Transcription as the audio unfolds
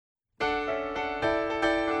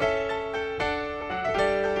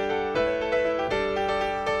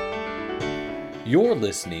You're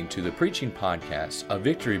listening to the preaching podcast of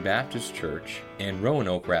Victory Baptist Church in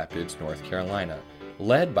Roanoke Rapids, North Carolina,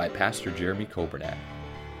 led by Pastor Jeremy Coburnack.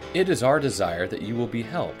 It is our desire that you will be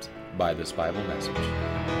helped by this Bible message.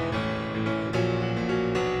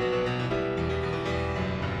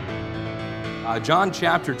 John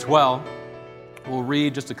chapter 12, we'll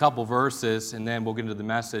read just a couple verses and then we'll get into the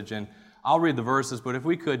message. And I'll read the verses, but if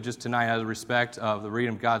we could just tonight, out of respect of the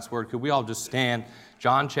reading of God's Word, could we all just stand?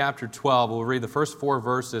 John chapter 12, we'll read the first 4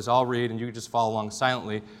 verses. I'll read and you can just follow along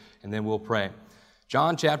silently and then we'll pray.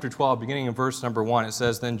 John chapter 12, beginning in verse number 1, it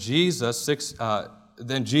says, Then Jesus, 6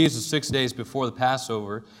 days before the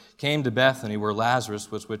Passover, came to Bethany where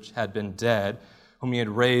Lazarus was, which had been dead, whom he had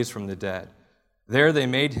raised from the dead. There they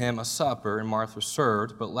made him a supper, and Martha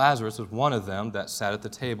served, but Lazarus was one of them that sat at the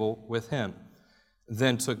table with him.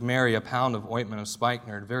 Then took Mary a pound of ointment of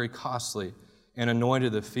spikenard, very costly, and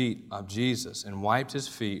anointed the feet of Jesus, and wiped his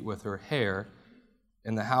feet with her hair,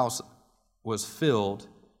 and the house was filled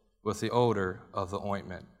with the odor of the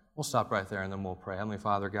ointment. We'll stop right there, and then we'll pray. Heavenly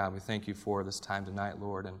Father, God, we thank you for this time tonight,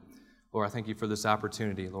 Lord, and Lord, I thank you for this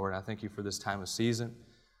opportunity, Lord. I thank you for this time of season.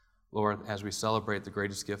 Lord, as we celebrate the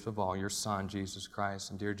greatest gift of all, your Son, Jesus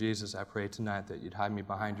Christ. And dear Jesus, I pray tonight that you'd hide me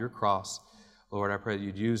behind your cross. Lord, I pray that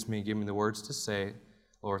you'd use me, give me the words to say.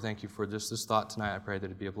 Lord, thank you for just this thought tonight. I pray that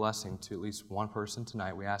it'd be a blessing to at least one person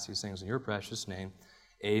tonight. We ask these things in your precious name.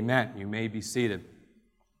 Amen. You may be seated.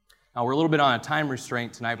 Now, we're a little bit on a time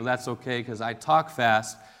restraint tonight, but that's okay because I talk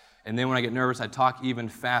fast, and then when I get nervous, I talk even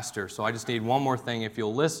faster. So I just need one more thing. If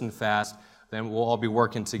you'll listen fast, then we'll all be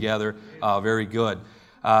working together very good.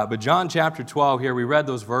 But John chapter 12 here, we read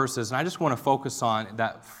those verses, and I just want to focus on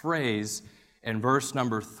that phrase in verse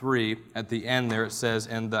number 3. At the end there it says,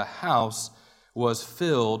 And the house was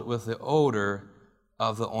filled with the odor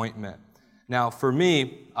of the ointment. Now for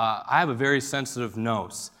me, I have a very sensitive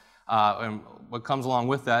nose. And what comes along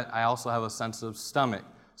with that, I also have a sensitive stomach.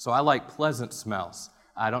 So I like pleasant smells.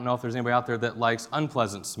 I don't know if there's anybody out there that likes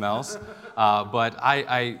unpleasant smells, but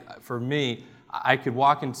for me, I could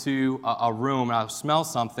walk into a room and I'll smell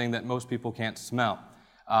something that most people can't smell,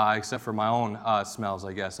 except for my own smells,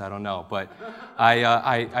 I guess. I don't know. But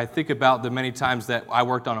I think about the many times that I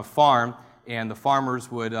worked on a farm, and the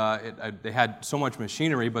farmers would, they had so much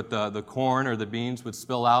machinery, but the corn or the beans would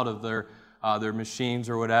spill out of their machines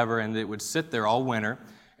or whatever, and it would sit there all winter,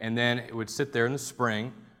 and then it would sit there in the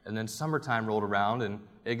spring, and then summertime rolled around, and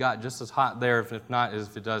it got just as hot there, if not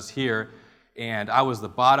as it does here. And I was the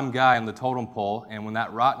bottom guy on the totem pole, and when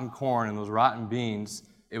that rotten corn and those rotten beans,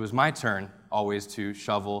 it was my turn always to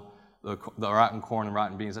shovel the rotten corn and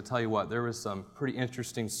rotten beans. I tell you what, there was some pretty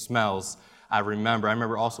interesting smells I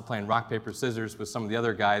remember also playing rock, paper, scissors with some of the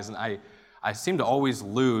other guys, and I seem to always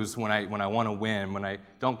lose when I want to win. When I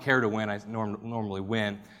don't care to win, I normally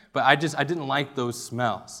win. But I didn't like those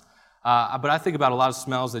smells. But I think about a lot of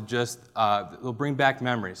smells that just they'll bring back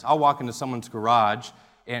memories. I'll walk into someone's garage,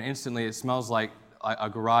 and instantly it smells like a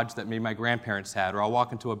garage that maybe my grandparents had, or I'll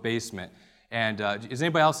walk into a basement. And does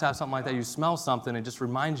anybody else have something like that? You smell something, and it just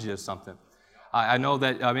reminds you of something. I know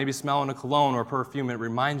that maybe smelling a cologne or a perfume, it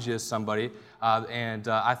reminds you of somebody. And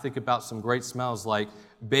I think about some great smells like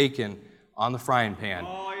bacon on the frying pan.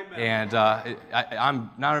 Oh, and I'm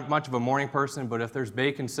not much of a morning person, but if there's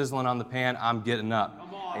bacon sizzling on the pan, I'm getting up.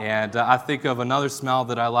 And I think of another smell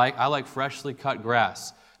that I like. I like freshly cut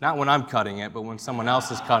grass. Not when I'm cutting it, but when someone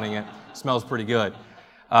else is cutting it, it smells pretty good.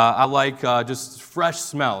 I like just fresh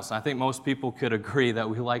smells. I think most people could agree that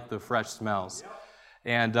we like the fresh smells.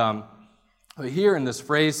 And here in this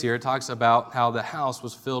phrase here, it talks about how the house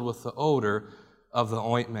was filled with the odor of the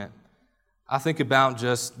ointment. I think about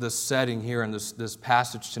just the setting here in this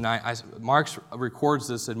passage tonight. Mark records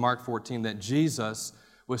this in Mark 14, that Jesus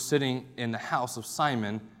was sitting in the house of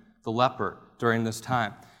Simon the leper during this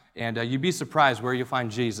time. And you'd be surprised where you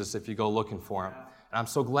find Jesus if you go looking for him. And I'm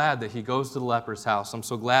so glad that he goes to the leper's house. I'm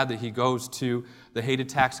so glad that he goes to the hated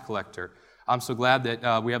tax collector. I'm so glad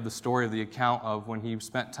that we have the story of the account of when he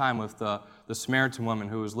spent time with the Samaritan woman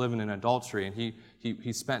who was living in adultery, and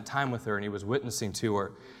he spent time with her and he was witnessing to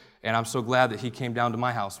her. And I'm so glad that he came down to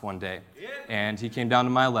my house one day, and he came down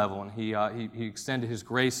to my level, and he extended his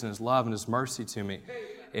grace and his love and his mercy to me.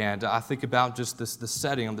 And I think about just the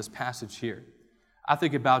setting of this passage here. I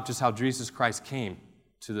think about just how Jesus Christ came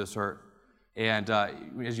to this earth. And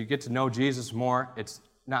as you get to know Jesus more, it's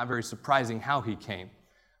not very surprising how he came.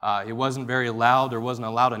 It wasn't very loud. There wasn't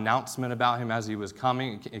a loud announcement about him as he was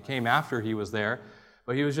coming. It came after he was there.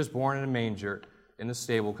 But he was just born in a manger in the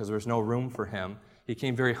stable because there was no room for him. he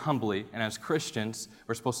came very humbly. And as Christians,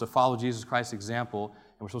 we're supposed to follow Jesus Christ's example,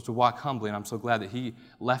 and we're supposed to walk humbly. And I'm so glad that he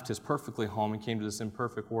left his perfectly home and came to this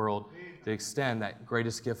imperfect world to extend that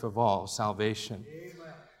greatest gift of all, salvation.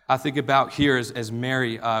 I think about here as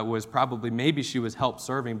Mary was probably, maybe she was help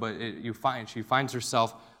serving, but she finds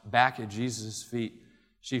herself back at Jesus' feet.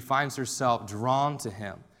 She finds herself drawn to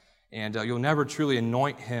him. And you'll never truly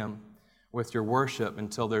anoint him with your worship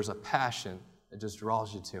until there's a passion that just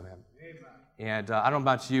draws you to him. Amen. And I don't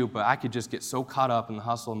know about you, but I could just get so caught up in the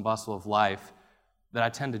hustle and bustle of life that I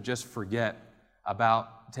tend to just forget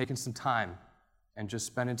about taking some time and just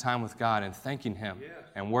spending time with God and thanking him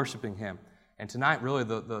and worshiping him. And tonight, really,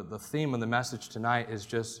 the theme of the message tonight is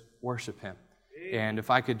just worship him. And if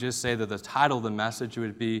I could just say that the title of the message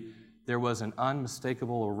would be, There Was an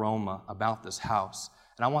Unmistakable Aroma About This House.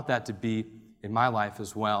 And I want that to be in my life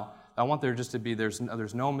as well. I want there just to be, there's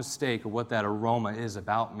no mistake of what that aroma is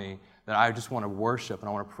about me, that I just want to worship and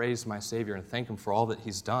I want to praise my Savior and thank him for all that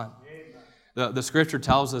he's done. The scripture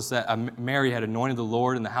tells us that Mary had anointed the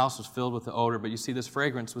Lord and the house was filled with the odor, but you see this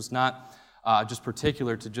fragrance was not just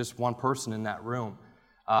particular to just one person in that room.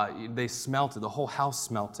 They smelt it. The whole house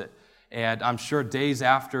smelt it. And I'm sure days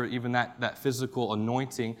after even that physical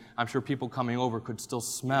anointing, I'm sure people coming over could still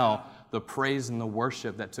smell the praise and the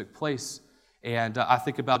worship that took place. And I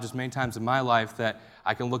think about just many times in my life that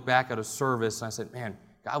I can look back at a service and I said, man,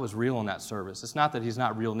 God was real in that service. It's not that he's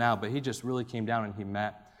not real now, but he just really came down and he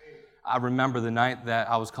met. I remember the night that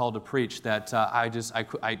I was called to preach that I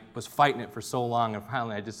was fighting it for so long, and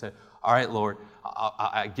finally I just said, all right, Lord,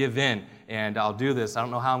 I give in, and I'll do this. I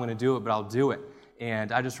don't know how I'm going to do it, but I'll do it.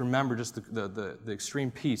 And I just remember just the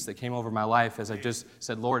extreme peace that came over my life as I just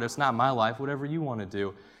said, Lord, it's not my life, whatever you want to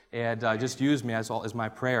do. And just use me as my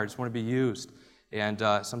prayer. I just want to be used. And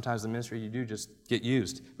sometimes in ministry you do just get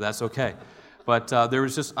used, but that's okay. But there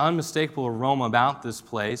was just unmistakable aroma about this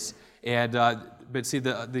place. And but see,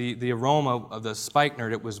 the aroma of the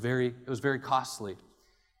spikenard, it was very costly.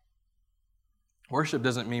 Worship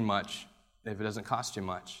doesn't mean much if it doesn't cost you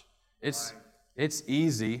much. It's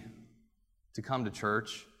easy to come to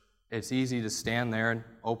church. It's easy to stand there and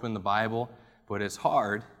open the Bible, but it's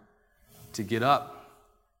hard to get up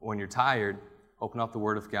when you're tired, open up the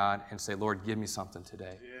Word of God and say, Lord, give me something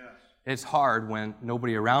today. Yes. It's hard when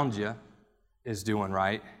nobody around you is doing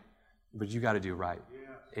right, but you got to do right. Yes.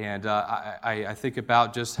 And I think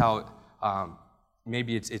about just how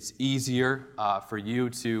maybe it's easier for you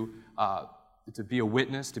to be a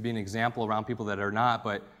witness, to be an example around people that are not,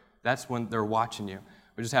 but that's when they're watching you.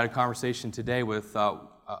 We just had a conversation today with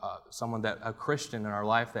a Christian in our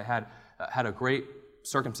life that had a great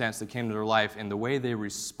circumstance that came to their life, and the way they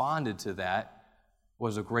responded to that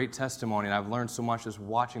was a great testimony. And I've learned so much just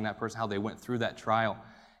watching that person, how they went through that trial.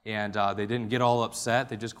 And they didn't get all upset.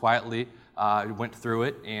 They just quietly went through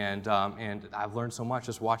it. And I've learned so much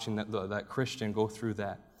just watching that Christian go through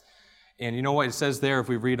that. And you know what it says there, if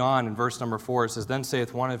we read on in verse number 4, it says, Then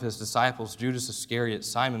saith one of his disciples, Judas Iscariot,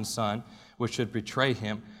 Simon's son, which should betray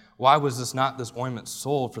him, Why was not this ointment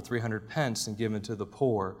sold for 300 pence and given to the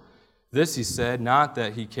poor? This he said, not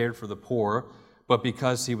that he cared for the poor, but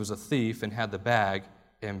because he was a thief and had the bag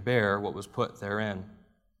and bare what was put therein.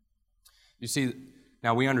 You see,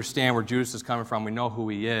 now we understand where Judas is coming from. We know who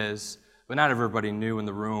he is, but not everybody knew in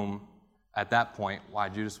the room at that point why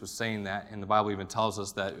Judas was saying that. And the Bible even tells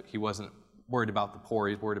us that he wasn't worried about the poor,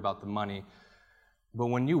 he's worried about the money. But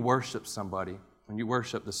when you worship somebody, when you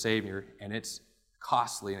worship the Savior, and it's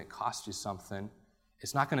costly and it costs you something,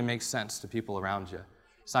 it's not going to make sense to people around you.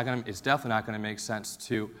 It's definitely not going to make sense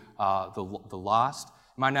to the lost.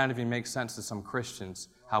 It might not even make sense to some Christians,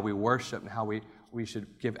 how we worship and how we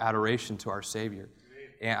should give adoration to our Savior.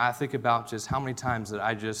 And I think about just how many times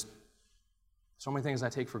that so many things I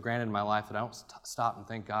take for granted in my life that I don't stop and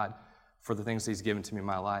thank God for the things He's given to me in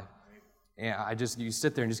my life. And you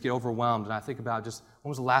sit there and just get overwhelmed. And I think about just, when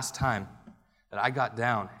was the last time that I got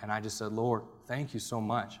down and I just said, Lord, thank you so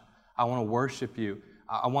much. I want to worship you.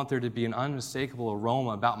 I want there to be an unmistakable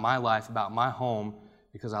aroma about my life, about my home,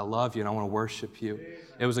 because I love you and I want to worship you.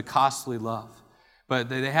 It was a costly love. But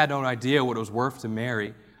they had no idea what it was worth to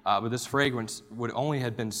Mary. But this fragrance would only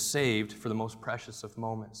have been saved for the most precious of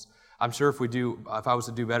moments. I'm sure if I was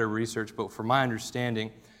to do better research, but from my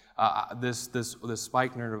understanding, this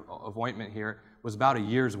spikenard of ointment here was about a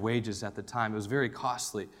year's wages at the time. It was very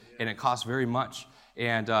costly, and it cost very much.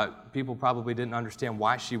 And people probably didn't understand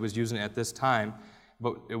why she was using it at this time.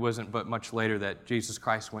 But it wasn't but much later that Jesus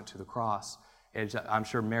Christ went to the cross. And I'm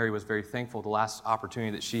sure Mary was very thankful the last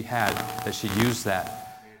opportunity that she had, that she used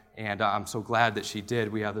that. And I'm so glad that she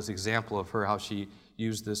did. We have this example of her, how she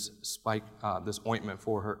used this ointment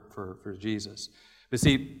for Jesus. But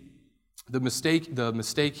see, the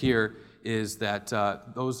mistake here is that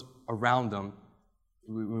those around them,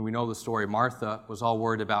 we know the story. Martha was all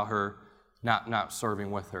worried about her not serving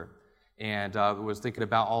with her, and was thinking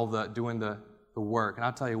about doing the work. And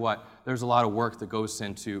I'll tell you what, there's a lot of work that goes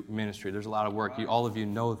into ministry. There's a lot of work. All of you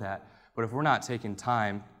know that. But if we're not taking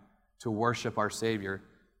time to worship our Savior,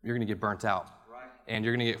 you're going to get burnt out. And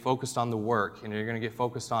you're going to get focused on the work, and you're going to get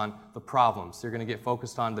focused on the problems. You're going to get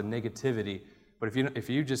focused on the negativity. But if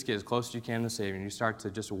you just get as close as you can to the Savior and you start to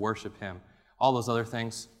just worship Him, all those other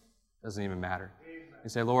things doesn't even matter. You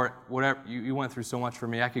say, Lord, whatever you went through so much for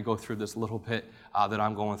me, I could go through this little bit that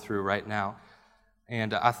I'm going through right now.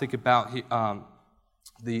 And I think about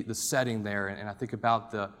the setting there, and I think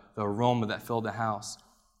about the aroma that filled the house.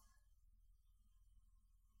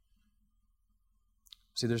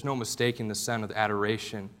 See, there's no mistaking the sound of the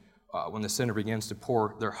adoration when the sinner begins to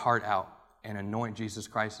pour their heart out and anoint Jesus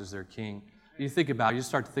Christ as their King. You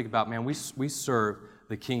start to think about, man, we serve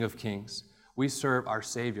the King of Kings. We serve our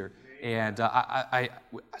Savior. And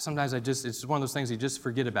sometimes it's one of those things you just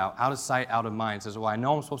forget about, out of sight, out of mind. It says, well, I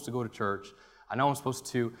know I'm supposed to go to church. I know I'm supposed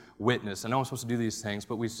to witness. I know I'm supposed to do these things,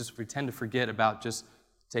 but we tend to forget about just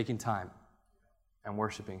taking time and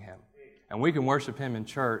worshiping Him. And we can worship Him in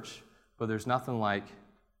church, but there's nothing like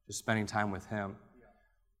just spending time with Him.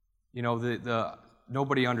 You know,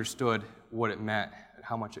 nobody understood what it meant,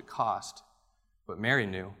 how much it cost, but Mary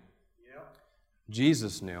knew.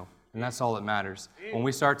 Jesus knew. And that's all that matters. When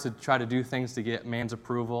we start to try to do things to get man's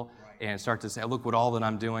approval and start to say, look what all that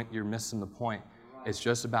I'm doing, you're missing the point. It's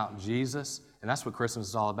just about Jesus, and that's what Christmas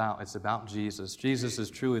is all about. It's about Jesus. Jesus is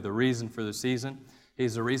truly the reason for the season.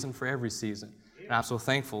 He's the reason for every season. And I'm so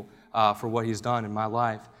thankful for what He's done in my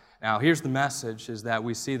life. Now, here's the message, is that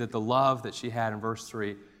we see that the love that she had in verse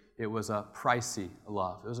 3, it was a pricey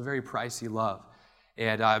love. It was a very pricey love.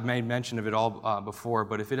 And I've made mention of it all before,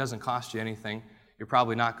 but if it doesn't cost you anything, you're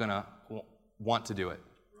probably not going to want to do it.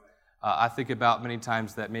 I think about many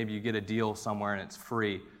times that maybe you get a deal somewhere and it's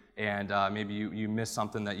free, and maybe you miss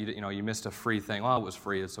something that you missed a free thing. Well, it was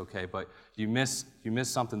free, it's okay, but you miss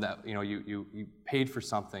something that you paid for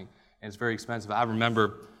something and it's very expensive. I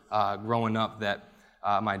remember growing up that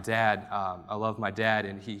my dad, I loved my dad,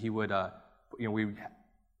 and he would we would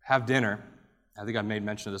have dinner. I think I made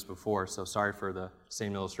mention of this before, so sorry for the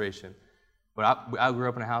same illustration. But I grew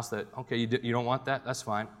up in a house that, okay, you don't want that? That's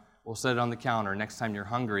fine. We'll set it on the counter. Next time you're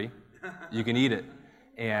hungry, you can eat it.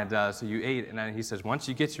 And so you ate it. And then he says, once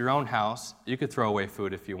you get your own house, you could throw away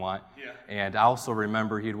food if you want. Yeah. And I also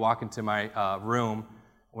remember he'd walk into my room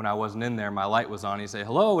when I wasn't in there. My light was on. He'd say,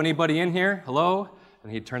 hello, anybody in here? Hello?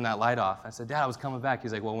 And he'd turn that light off. I said, Dad, I was coming back.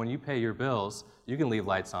 He's like, well, when you pay your bills, you can leave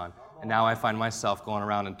lights on. And now I find myself going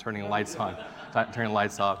around and turning lights on, turning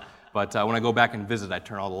lights off. But when I go back and visit, I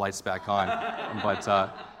turn all the lights back on.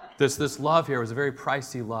 But this love here was a very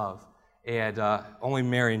pricey love, and only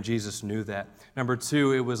Mary and Jesus knew that. Number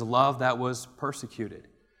two, it was a love that was persecuted.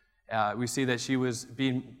 We see that she was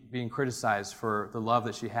being criticized for the love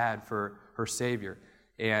that she had for her Savior.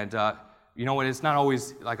 And you know what? It's not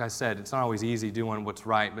always, like I said, it's not always easy doing what's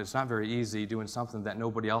right, but it's not very easy doing something that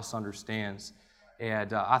nobody else understands.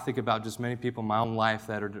 And I think about just many people in my own life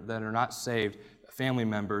that are not saved, family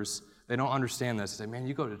members. They don't understand this. They say, man,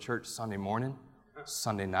 you go to church Sunday morning,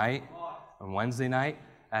 Sunday night, and Wednesday night.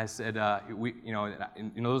 I said,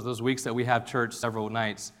 those weeks that we have church several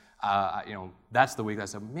nights, that's the week I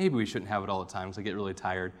said, maybe we shouldn't have it all the time because I get really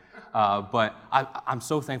tired. But I'm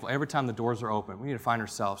so thankful. Every time the doors are open, we need to find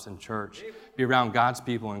ourselves in church, be around God's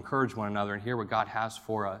people, encourage one another, and hear what God has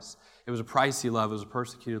for us. It was a pricey love. It was a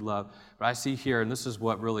persecuted love. But I see here, and this is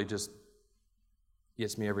what really just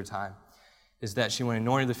gets me every time, is that when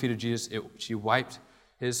anointed the feet of Jesus, she wiped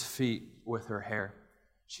His feet with her hair.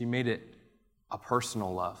 She made it a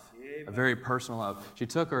personal love, a very personal love. She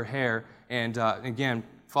took her hair, and again,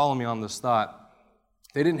 follow me on this thought.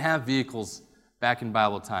 They didn't have vehicles back in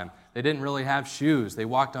Bible time. They didn't really have shoes. They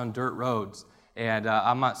walked on dirt roads. And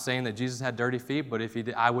I'm not saying that Jesus had dirty feet, but if He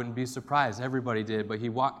did, I wouldn't be surprised. Everybody did. But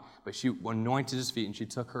she anointed His feet, and she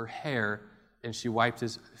took her hair and she wiped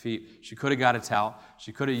His feet. She could have got a towel.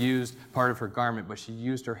 She could have used part of her garment, but she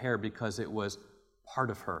used her hair because it was part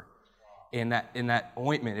of her. In that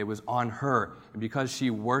ointment, it was on her. And because she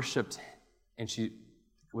worshiped, and she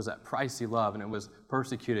was that pricey love, and it was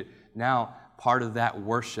persecuted, now part of that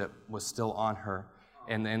worship was still on her.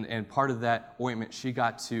 And part of that ointment she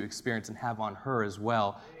got to experience and have on her as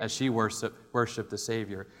well as she worshiped the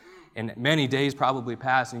Savior. And many days probably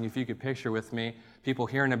passing, if you could picture with me, people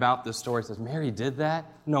hearing about this story says, Mary did that?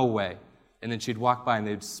 No way. And then she'd walk by and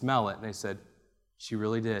they'd smell it and they said, she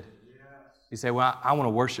really did. Yes. You say, well, I want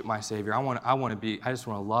to worship my Savior. I just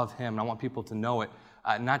want to love Him, and I want people to know it,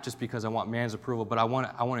 not just because I want man's approval, but I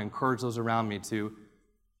want to encourage those around me to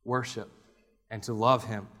worship and to love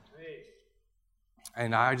Him.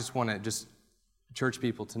 And I just want to church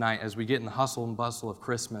people tonight, as we get in the hustle and bustle of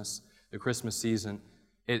Christmas, the Christmas season,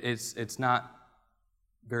 it's not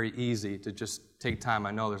very easy to just take time.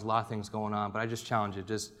 I know there's a lot of things going on, but I just challenge you,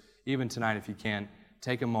 just even tonight if you can,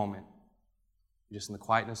 take a moment, just in the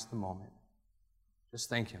quietness of the moment. Just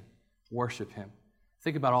thank Him, worship Him.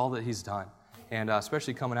 Think about all that He's done. And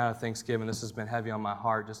especially coming out of Thanksgiving, this has been heavy on my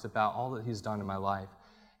heart, just about all that He's done in my life.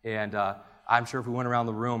 And I'm sure if we went around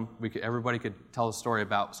the room, everybody could tell a story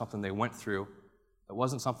about something they went through. It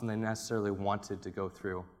wasn't something they necessarily wanted to go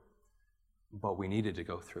through, but we needed to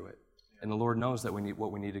go through it. And the Lord knows that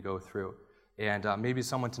what we need to go through. And maybe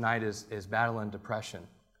someone tonight is battling depression.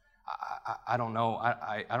 I don't know.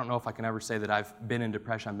 I don't know if I can ever say that I've been in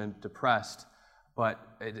depression. I've been depressed. But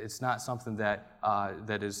it's not something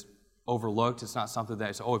that is overlooked. It's not something that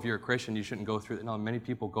is, if you're a Christian, you shouldn't go through that. No, many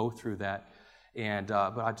people go through that. And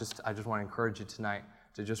but I just want to encourage you tonight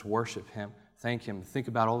to just worship Him, thank Him, think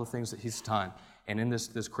about all the things that He's done. And in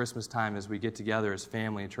this Christmas time, as we get together as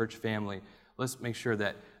family, and church family, let's make sure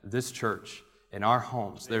that this church, in our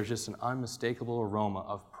homes, there's just an unmistakable aroma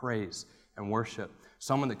of praise and worship.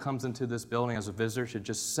 Someone that comes into this building as a visitor should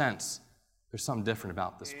just sense there's something different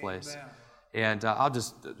about this place. Amen. And I'll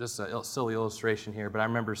just a silly illustration here, but I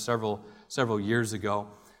remember several years ago,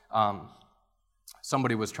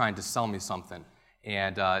 somebody was trying to sell me something,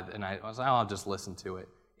 and I was like, I'll just listen to it.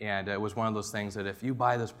 And it was one of those things that if you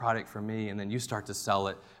buy this product from me and then you start to sell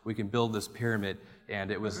it, we can build this pyramid.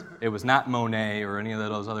 And it was not Monet or any of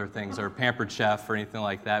those other things, or Pampered Chef or anything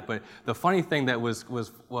like that. But the funny thing that was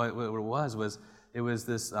what it was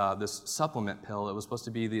this supplement pill. It was supposed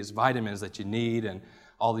to be these vitamins that you need and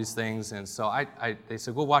all these things. And so they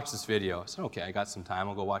said, go watch this video. I said, okay, I got some time.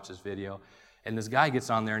 I'll go watch this video. And this guy gets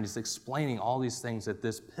on there and he's explaining all these things that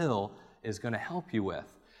this pill is going to help you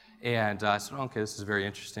with. And I said, okay, this is very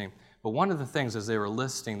interesting. But one of the things, as they were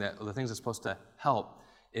listing, that the things that's supposed to help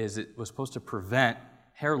is it was supposed to prevent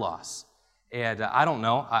hair loss. And I don't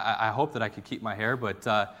know. I hope that I could keep my hair, but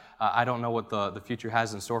I don't know what the future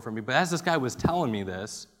has in store for me. But as this guy was telling me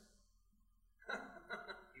this,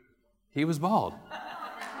 he was bald.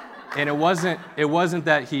 And it wasn't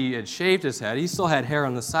that he had shaved his head. He still had hair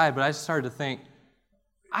on the side, but I started to think,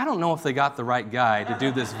 I don't know if they got the right guy to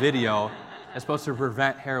do this video that's supposed to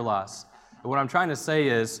prevent hair loss. But what I'm trying to say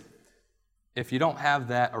is, if you don't have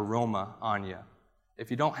that aroma on you,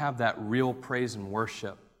 if you don't have that real praise and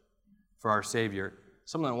worship for our Savior,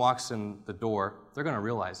 someone that walks in the door, they're going to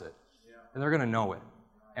realize it. And they're going to know it.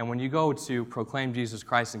 And when you go to proclaim Jesus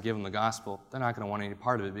Christ and give them the gospel, they're not going to want any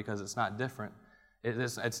part of it because it's not different.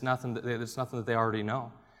 It's nothing that they already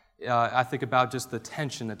know. I think about just the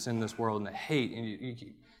tension that's in this world and the hate.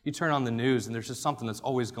 And you turn on the news and there's just something that's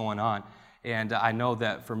always going on. And I know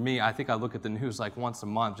that for me, I think I look at the news like once a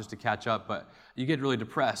month just to catch up, but you get really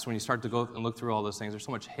depressed when you start to go and look through all those things. There's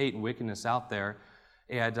so much hate and wickedness out there.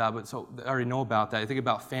 And but so I already know about that. I think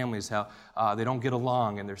about families, how they don't get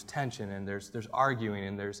along, and there's tension, and there's arguing,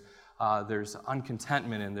 and there's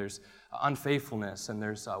uncontentment, and there's unfaithfulness, and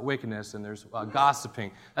there's wickedness, and there's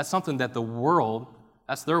gossiping. That's something that the world,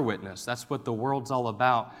 that's their witness. That's what the world's all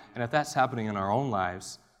about. And if that's happening in our own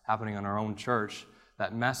lives, happening in our own church,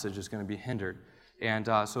 that message is going to be hindered. And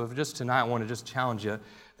so if just tonight I want to just challenge you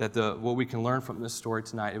that what we can learn from this story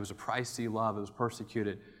tonight, it was a pricey love, it was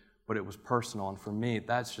persecuted, but it was personal. And for me,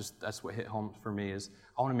 that's what hit home for me is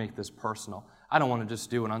I want to make this personal. I don't want to just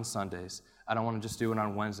do it on Sundays. I don't want to just do it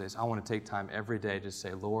on Wednesdays. I want to take time every day to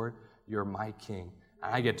say, Lord, you're my King.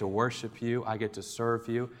 And I get to worship you. I get to serve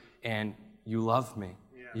you. And you love me.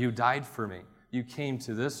 Yeah. You died for me. You came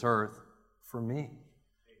to this earth for me.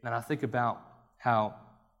 And I think about how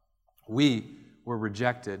we were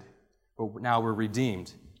rejected, but now we're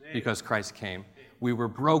redeemed because Christ came. We were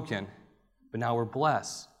broken, but now we're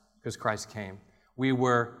blessed because Christ came. We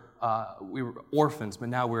were orphans, but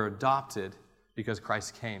now we're adopted because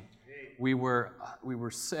Christ came. We were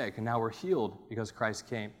sick, and now we're healed because Christ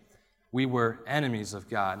came. We were enemies of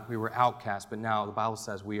God. We were outcasts, but now the Bible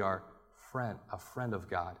says we are a friend of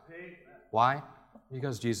God. Why?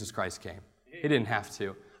 Because Jesus Christ came. He didn't have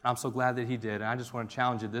to. I'm so glad that he did. And I just want to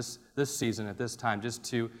challenge you this season, at this time, just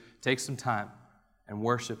to take some time and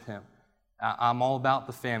worship him. I'm all about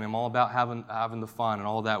the family. I'm all about having the fun and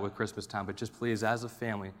all that with Christmas time. But just please, as a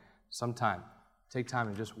family, sometime, take time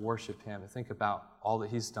and just worship him and think about all that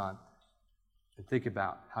he's done. And think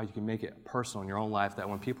about how you can make it personal in your own life, that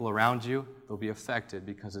when people around you, they'll be affected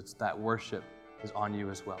because it's that worship is on you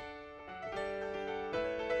as well.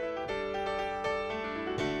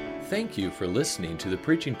 Thank you for listening to the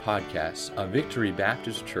preaching podcast of Victory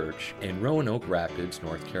Baptist Church in Roanoke Rapids,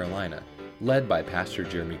 North Carolina, led by Pastor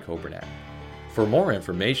Jeremy Coburnack. For more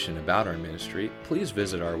information about our ministry, please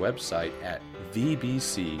visit our website at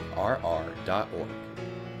vbcrr.org.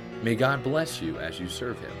 May God bless you as you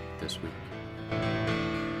serve Him this week.